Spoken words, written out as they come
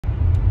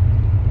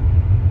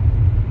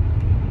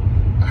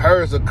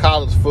heard some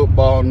college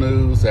football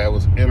news that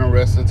was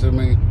interesting to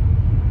me,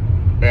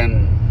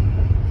 and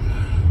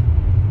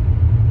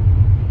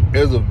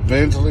is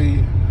eventually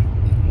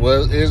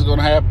what is going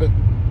to happen,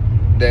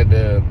 that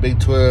the Big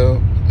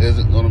 12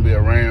 isn't going to be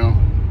around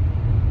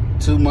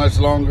too much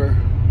longer.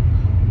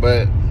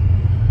 But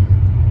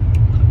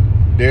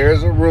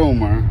there's a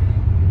rumor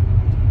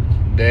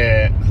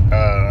that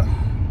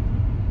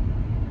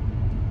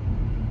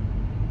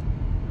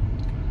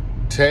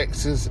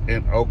Texas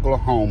and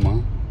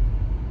Oklahoma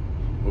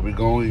will be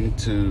going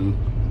to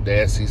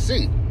the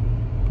SEC.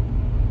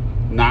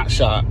 Not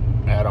shocked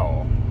at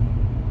all.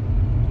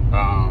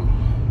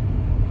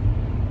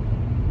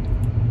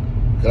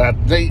 Because I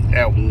think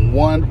at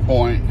one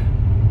point,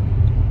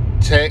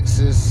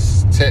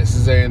 Texas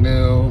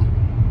A&M,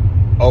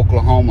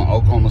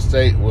 Oklahoma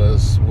State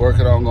was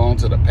working on going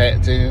to the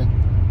Pac-10,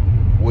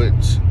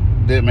 which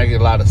didn't make a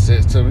lot of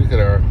sense to me because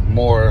they're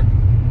more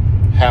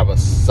have a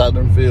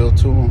southern feel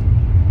to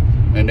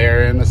them, and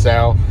they're in the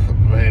South.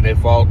 And they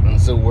fought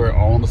until we're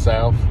on the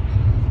South,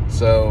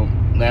 so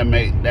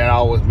that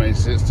always made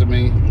sense to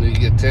me. You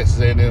get Texas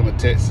A&M and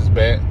Texas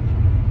back.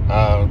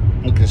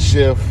 You can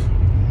shift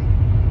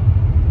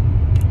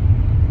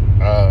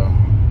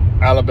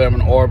Alabama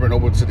and Auburn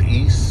over to the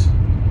East,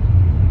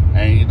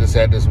 and you just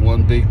had this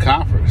one big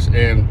conference.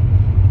 And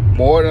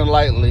more than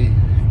likely,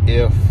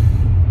 if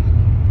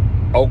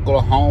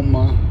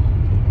Oklahoma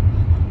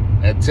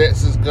and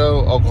Texas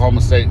go,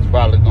 Oklahoma State's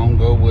probably gonna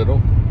go with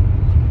them,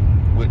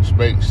 which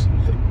makes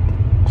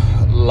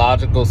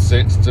logical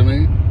sense to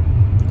me.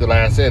 Because like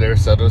I said, they're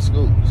southern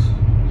schools.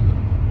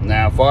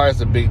 Now, as far as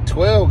the Big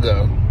 12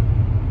 go,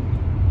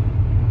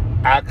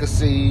 I could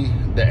see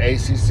the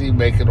ACC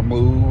making a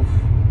move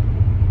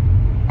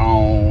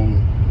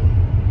on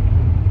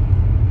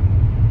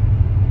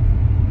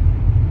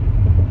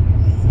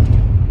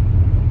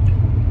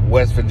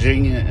West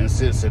Virginia and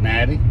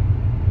Cincinnati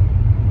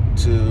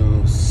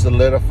to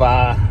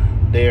solidify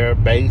their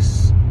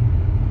base,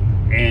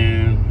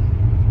 and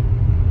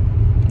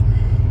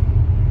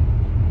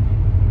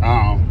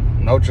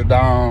Notre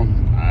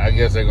Dame, I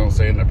guess they're gonna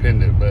say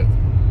independent, but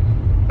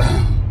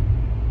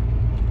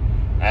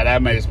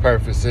that makes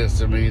perfect sense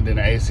to me. Then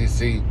the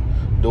ACC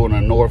doing the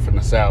North and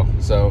the South,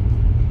 so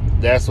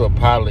that's what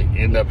probably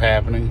end up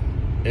happening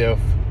if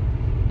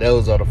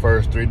those are the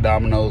first three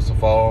dominoes to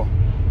fall.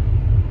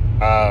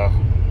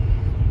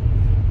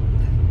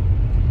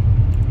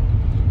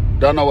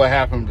 Don't know what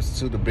happens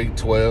to the Big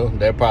 12.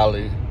 They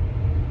probably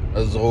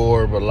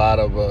absorb a lot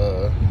of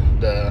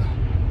the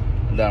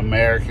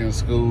American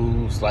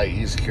schools like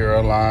East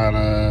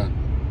Carolina,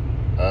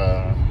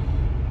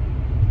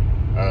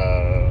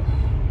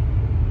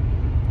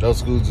 those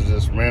schools are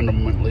just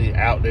randomly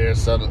out there,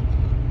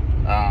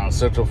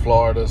 Central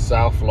Florida,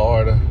 South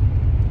Florida,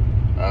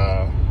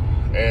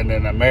 and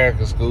then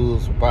American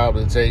schools will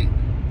probably take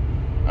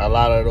a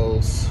lot of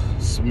those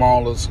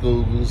smaller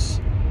schools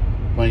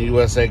from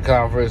USA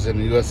Conference, and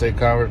the USA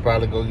Conference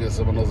probably go get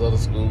some of those other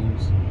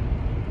schools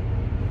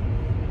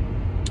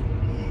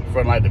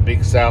from like the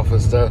Big South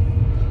and stuff.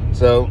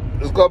 So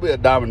it's gonna be a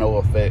domino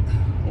effect.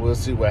 We'll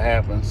see what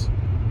happens.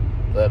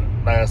 But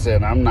like I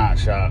said, I'm not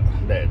shocked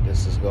that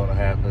this is gonna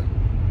happen.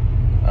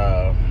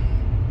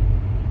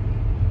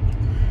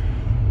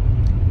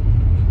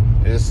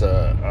 It's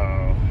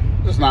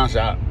just not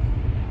shocked.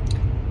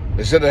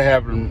 It should have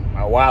happened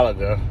a while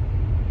ago.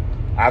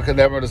 I could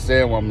never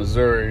understand why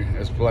Missouri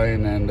is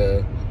playing in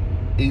the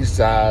east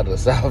side of the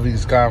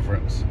Southeast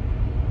Conference,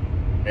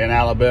 and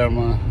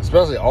Alabama,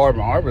 especially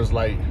Auburn. Auburn's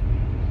like,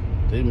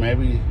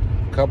 maybe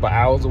a couple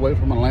hours away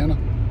from Atlanta.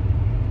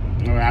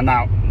 I mean, I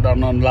don't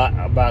know a lot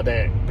about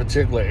that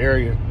particular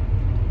area,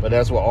 but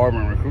that's what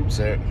Auburn recruits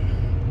at.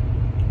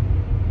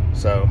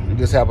 So you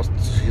just have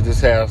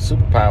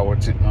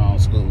superpower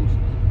schools.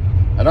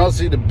 I don't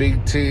see the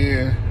Big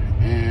 10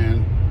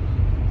 and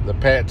the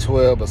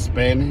Pac-12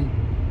 expanding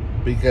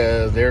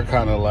because they're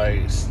kind of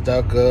like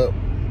stuck up.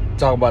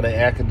 Talk about the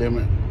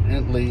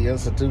academically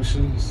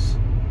institutions.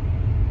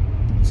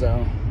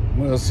 So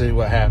we'll see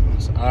what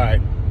happens. All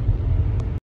right.